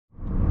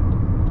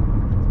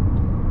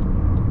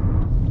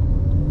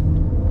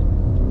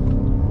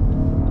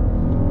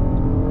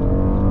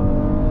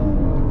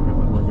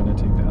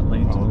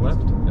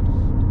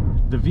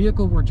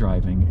vehicle we're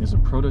driving is a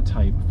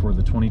prototype for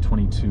the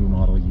 2022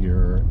 model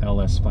year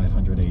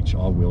LS500H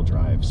all-wheel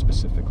drive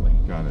specifically.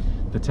 Got it.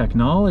 The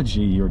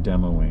technology you're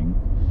demoing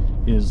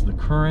is the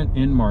current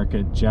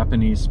in-market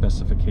Japanese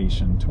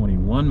specification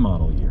 21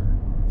 model year.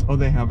 Oh,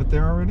 they have it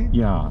there already?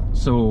 Yeah,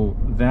 so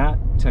that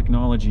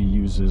technology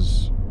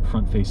uses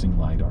front-facing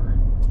LiDAR.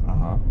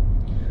 Uh-huh.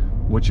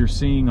 What you're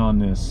seeing on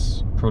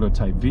this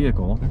prototype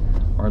vehicle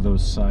are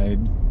those side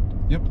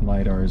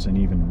LiDARs and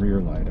even rear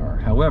LiDAR.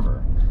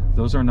 However,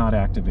 those are not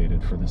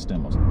activated for this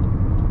demo.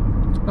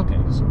 Okay,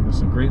 so this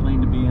is a great lane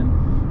to be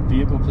in.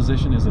 Vehicle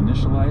position is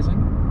initializing.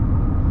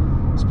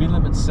 Speed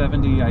limit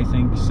 70, I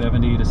think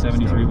 70 to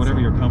 73, whatever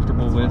you're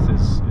comfortable with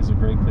is a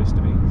great place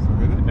to be.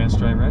 Advanced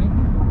drive ready?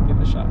 Give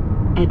it a shot.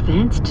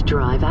 Advanced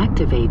drive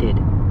activated.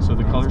 So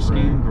the color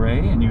scheme gray,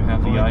 and you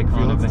have the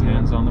icon of the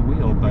hands on the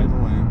wheel, but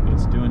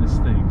it's doing its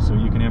thing. So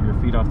you can have your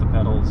feet off the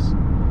pedals.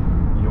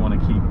 You want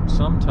to keep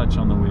some touch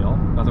on the wheel,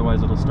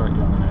 otherwise it'll start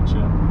yelling at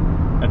you.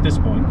 At this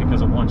point,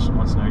 because once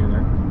now you're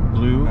there.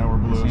 Blue. Now we're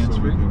blue, hands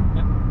so we free. can.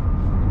 Yeah.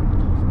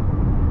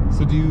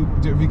 So have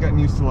you gotten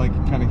used to like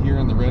kind of here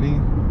on the ready?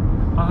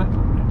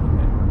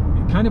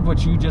 Kind of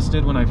what you just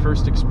did when I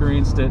first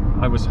experienced it.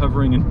 I was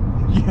hovering in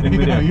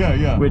midair,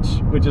 yeah.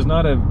 Which is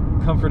not a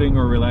comforting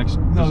or relaxed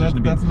position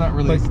to be. that's not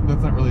really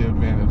an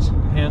advantage.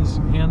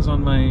 Hands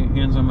on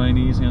my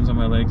knees, hands on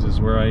my legs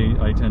is where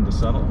I tend to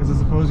settle. Because I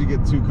suppose you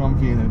get too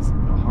comfy and it's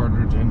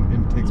harder and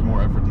it takes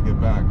more effort to get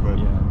back. But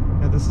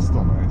yeah, this is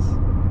still nice.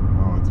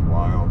 Oh, it's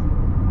wild.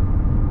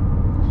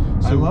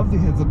 So, I love the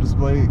heads-up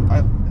display.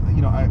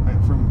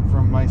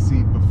 From my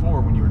seat before,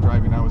 when you were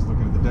driving, I was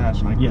looking at the dash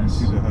and I couldn't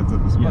see the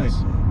heads-up display.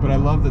 Yes. But I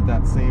love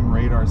that same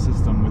radar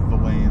system with the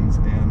lanes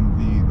and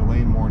the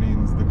lane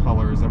warnings, the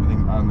colors,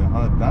 everything on the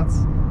HUD. That's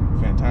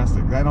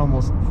fantastic. That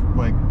almost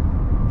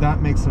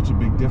that makes such a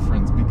big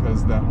difference,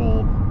 because that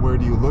whole where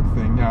do you look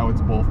thing, now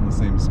it's both in the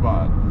same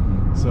spot.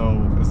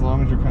 So as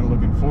long as you're kind of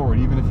looking forward,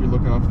 even if you're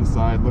looking off to the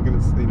side, looking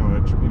at things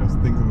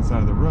on the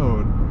side of the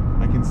road,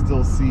 I can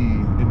still see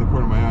in the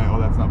corner of my eye, oh,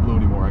 that's not blue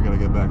anymore, I gotta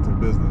get back to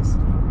business.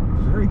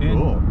 Very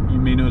cool. And you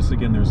may notice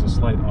again there's a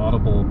slight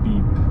audible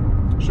beep.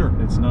 Sure.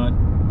 It's not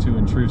too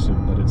intrusive,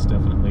 but it's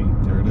definitely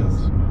there. It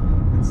is.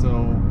 And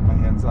so my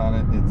hand's on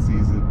it, it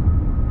sees it,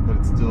 but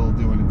it's still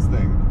doing its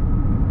thing.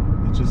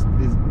 It just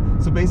is.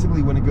 So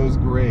basically, when it goes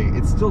gray,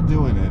 it's still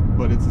doing it,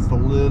 but it's just a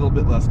little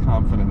bit less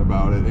confident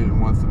about it, and it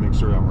wants to make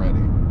sure I'm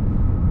ready.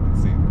 It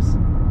seems,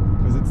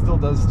 because it still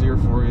does steer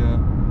for you.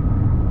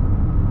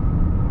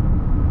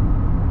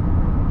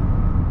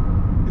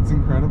 It's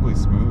incredibly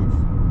smooth.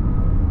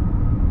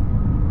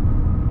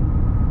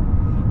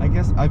 I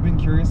guess I've been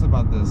curious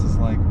about this. Is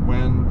like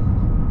when,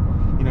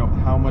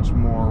 how much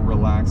more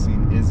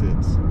relaxing is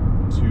it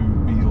to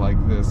be like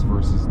this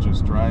versus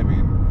just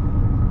driving?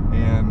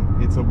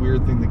 And it's a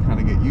weird thing to kind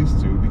of get used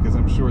to, because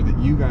I'm sure that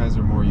you guys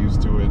are more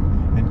used to it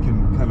and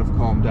can kind of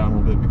calm down a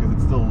little bit, because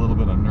it's still a little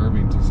bit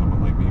unnerving to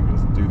someone like me who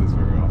doesn't do this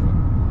very often.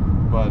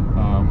 But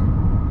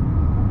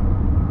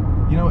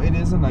it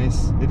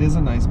is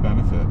a nice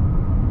benefit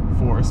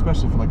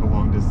especially for like a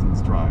long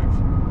distance drive.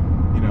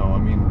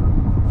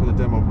 For the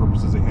demo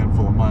purposes, a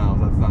handful of miles,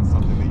 that's not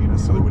something that you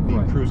necessarily would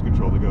need cruise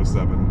control to go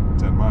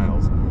 7-10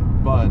 miles.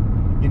 But,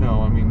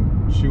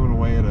 chewing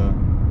away at a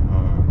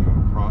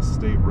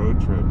cross-state road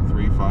trip,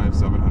 300, 500,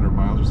 700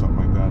 miles or something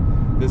like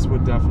that, this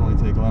would definitely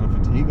take a lot of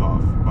fatigue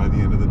off by the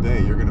end of the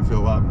day. You're going to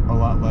feel a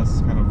lot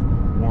less kind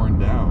of worn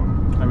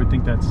down. I would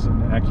think that's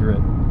an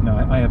accurate. No,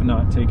 I have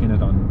not taken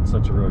it on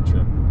such a road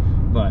trip,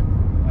 but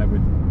I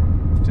would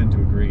tend to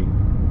agree.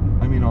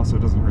 Also,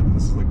 it doesn't hurt that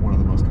this is like one of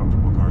the most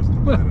comfortable cars on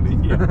the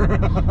planet either.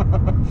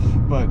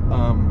 But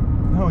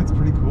no, it's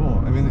pretty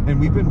cool. And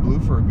we've been blue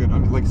for a good.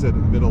 Like I said,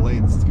 in the middle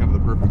lane, this is kind of the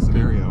perfect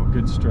scenario.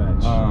 Good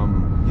stretch.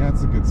 Yeah,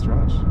 it's a good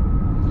stretch.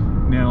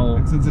 Now,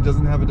 and since it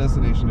doesn't have a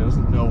destination, it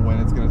doesn't know when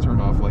it's going to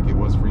turn off, like it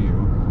was for you.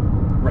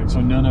 Right.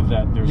 So none of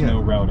that. There's no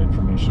route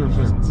information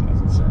as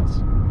it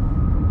says.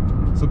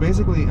 So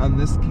basically, on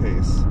this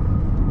case,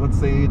 let's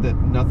say that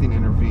nothing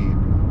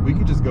intervened. We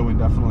could just go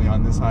indefinitely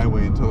on this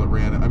highway until it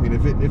ran.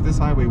 If this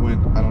highway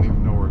went, I don't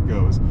even know where it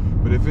goes,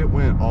 but if it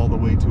went all the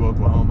way to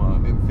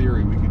Oklahoma, in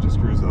theory, we could just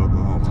cruise to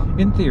Oklahoma.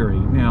 In theory.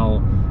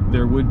 Now,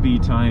 there would be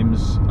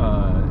times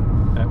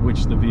at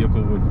which the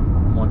vehicle would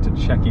want to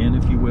check in,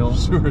 if you will,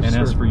 and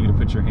ask for you to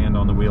put your hand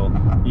on the wheel,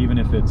 even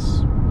if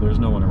there's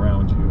no one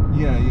around you.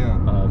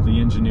 Yeah. The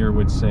engineer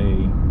would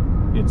say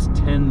it's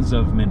tens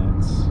of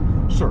minutes.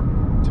 Sure.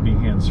 To be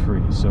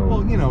hands-free. So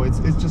well, it's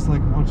just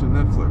like watching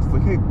Netflix.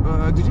 Like, hey,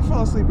 did you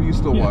fall asleep, or are you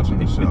still watching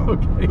the show?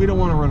 Okay. We don't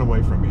want to run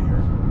away from you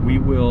here. We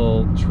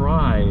will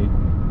try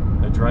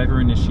a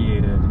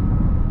driver-initiated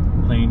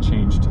lane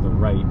change to the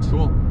right.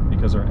 Cool.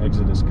 Because our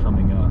exit is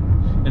coming up.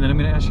 And then I'm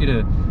going to ask you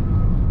to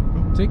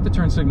take the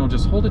turn signal,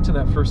 just hold it to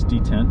that first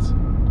detent.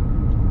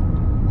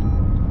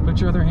 Put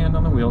your other hand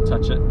on the wheel,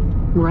 touch it.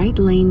 Right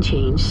lane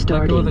change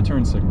starting. Let go of the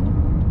turn signal.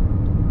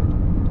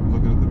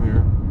 Looking at the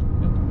mirror.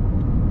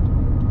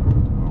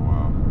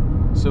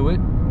 So it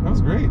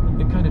was great.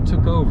 It kind of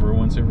took over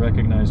once it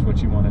recognized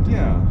what you wanted to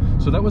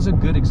do. So that was a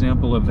good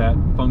example of that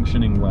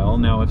functioning well.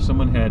 Now, if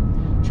someone had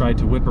tried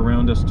to whip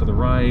around us to the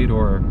right,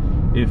 or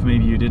if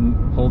maybe you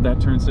didn't hold that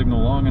turn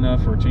signal long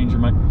enough or change your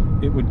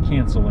mind, it would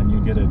cancel and you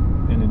get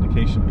an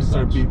indication of You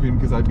start beeping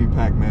because I'd be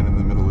Pac-Man in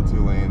the middle of 2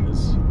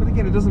 lanes. But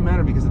again, it doesn't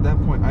matter because at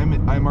that point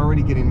I'm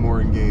already getting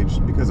more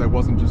engaged because I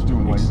wasn't just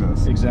doing like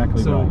this.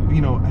 Exactly. So right.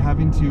 you know,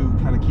 having to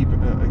kind of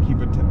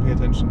pay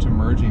attention to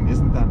merging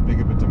isn't that big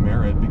of a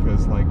demerit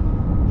because like,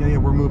 yeah,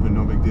 we're moving,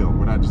 no big deal.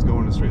 We're not just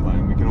going in a straight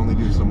line. We can only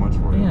do so much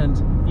for you.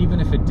 And even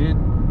if it did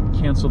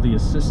cancel the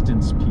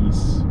assistance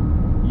piece,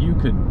 you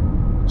could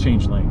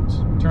change lanes,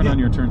 turn on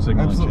your turn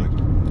signal. Absolutely. And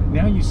change.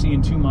 Now you see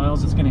in 2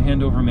 miles it's going to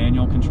hand over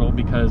manual control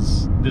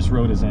because this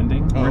road is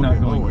ending. We're not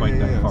going quite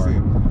that far.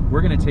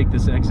 We're going to take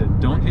this exit.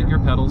 Don't hit your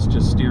pedals,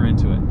 just steer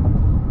into it.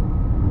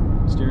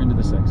 Steer into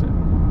this exit.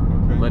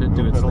 Okay. Let it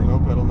do its thing. No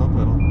pedal, no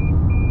pedal.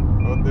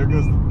 Oh, there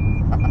goes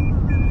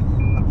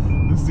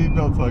the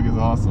seatbelt tug is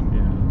awesome.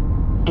 Yeah.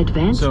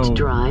 Advanced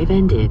drive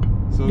ended.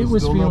 So it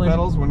was still no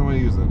pedals? When do I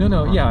use it?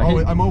 No, yeah.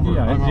 Oh, I'm over.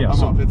 Yeah, I'm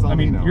so, off. It's on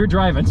me now. You're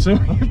driving, so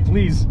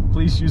please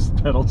use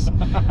the pedals.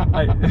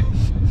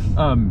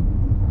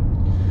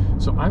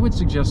 So I would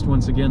suggest,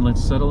 once again,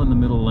 let's settle in the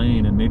middle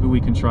lane, and maybe we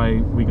can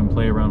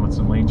play around with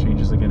some lane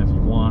changes again if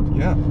you want.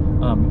 Yeah.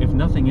 If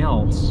nothing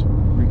else,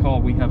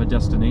 recall we have a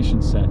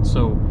destination set,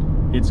 so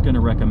it's going to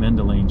recommend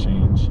a lane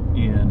change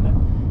in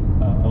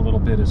a little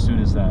bit as soon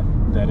as that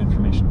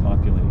information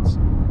populates.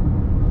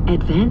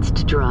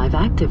 Advanced drive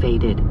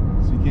activated.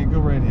 So you can't go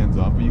right hands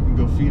off, but you can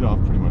go feet off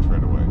pretty much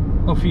right away.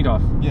 Oh, feet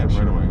off. Yeah,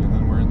 right away, and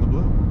then we're in the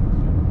blue.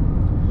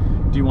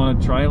 Do you want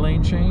to try a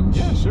lane change?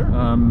 Yeah, sure.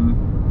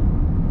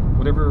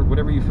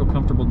 Whatever you feel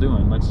comfortable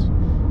doing.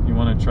 You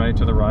want to try it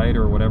to the right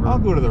or whatever? I'll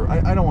go to the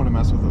right. I don't want to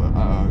mess with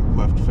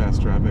left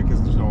fast traffic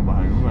because there's no one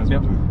behind me.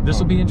 Yep. This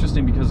will be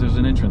interesting because there's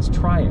an entrance.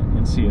 Try it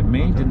and see. It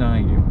may deny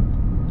you.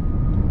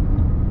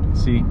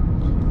 See?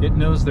 It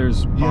knows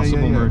there's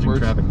possible merging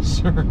traffic.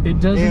 Sure. It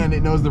doesn't. And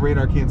it knows the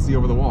radar can't see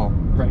over the wall.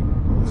 Right.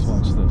 Let's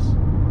watch this.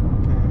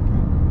 Okay.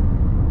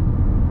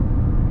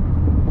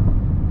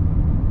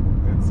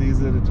 It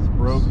sees it. It just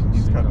broke.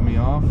 He's cutting me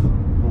off.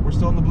 But we're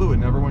still in the blue. It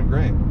never went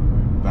gray.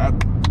 That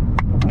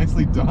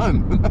nicely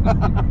done.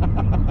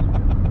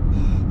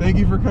 Thank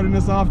you for cutting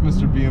us off,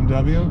 Mr.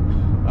 BMW.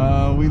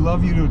 We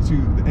love you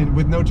and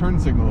with no turn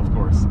signal, of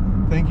course.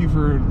 Thank you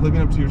for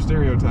living up to your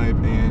stereotype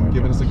and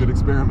giving us a good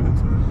experiment.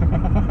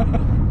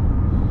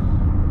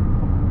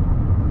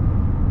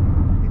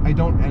 I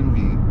don't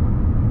envy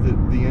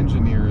the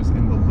engineers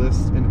and the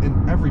list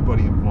and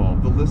everybody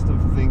involved. The list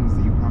of things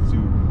that you have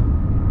to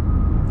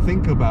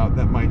think about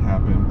that might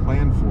happen,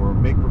 plan for,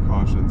 make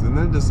precautions, and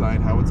then decide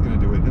how it's going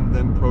to do it, and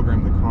then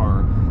program the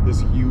car,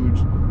 this huge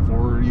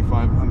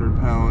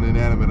 4,500-pound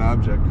inanimate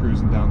object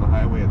cruising down the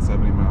highway at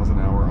 70 miles an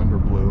hour under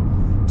blue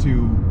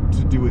to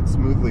do it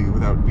smoothly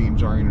without being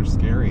jarring or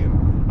scary.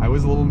 And I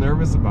was a little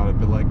nervous about it,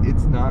 but like,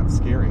 it's not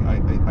scary.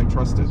 I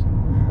trust it.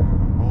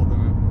 I'm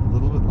holding it a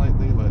little bit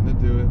lightly, letting it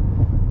do it.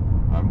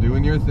 I'm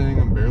doing your thing.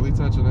 I'm barely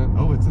touching it.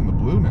 Oh, it's in the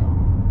blue now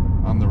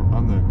on the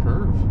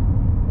curve.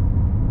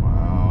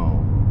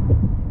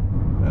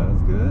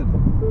 That's good.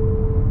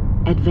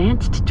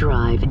 Advanced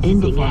drive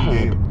ending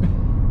ahead.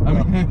 I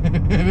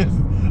mean, it is.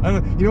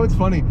 You know what's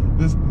funny?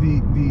 The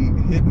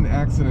hidden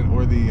accident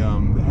or the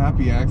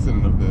happy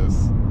accident of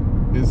this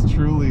is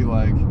truly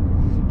like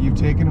you've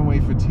taken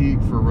away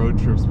fatigue for road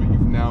trips, but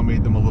you've now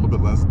made them a little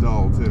bit less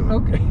dull too.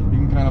 Okay. You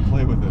can kind of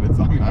play with it.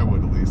 I mean, I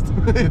would at least.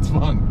 It's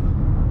fun.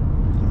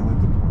 I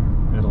like the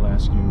point. It'll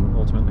ask you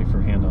ultimately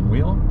for hand on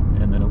wheel,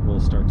 and then it will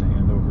start to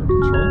hand over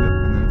control. Yep,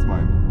 and then it's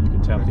mine. You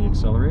can tap the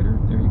accelerator.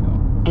 There you go.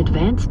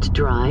 Advanced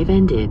drive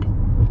ended.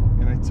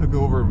 And I took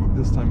over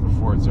this time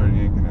before it started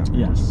yanking at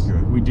me, which is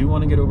good. We do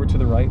want to get over to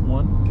the right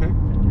one. Okay.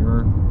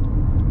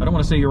 And I don't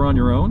want to say you're on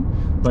your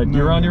own, but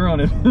you're on your own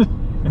in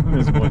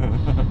this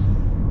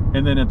one.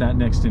 And then at that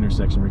next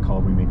intersection,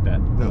 recall we make that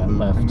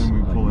left. And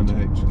then we pull into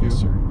HQ. Yes,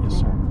 sir. Yes,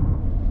 sir.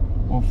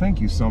 Well, thank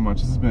you so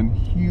much. This has been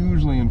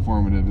hugely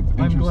informative. It's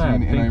interesting,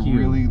 I'm glad. and I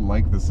really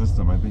like the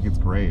system. I think it's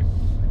great.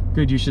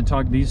 Good. You should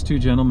talk. These two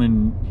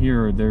gentlemen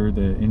here, they're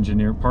the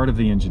engineer, part of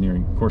the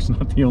engineering. Of course,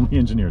 not the only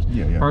engineers.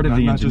 Yeah. Part of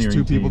the engineering Not just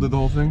two people team. did the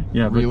whole thing?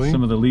 Yeah, really? But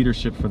some of the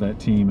leadership for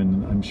that team,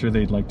 and I'm sure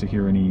they'd like to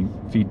hear any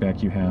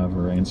feedback you have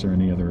or answer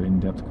any other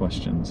in-depth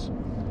questions.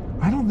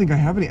 I don't think I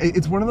have any.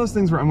 It's one of those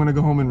things where I'm going to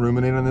go home and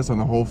ruminate on this on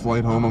the whole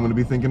flight home. I'm going to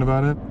be thinking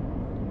about it.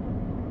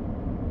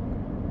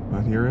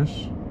 About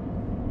here-ish?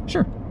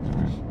 Sure.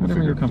 Right.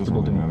 Whatever you're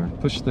comfortable doing.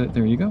 Push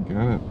there you go.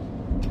 Got it.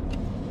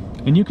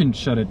 And you can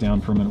shut it down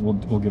for a minute.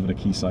 We'll give it a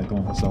key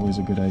cycle. That's always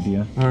a good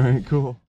idea. All right, cool.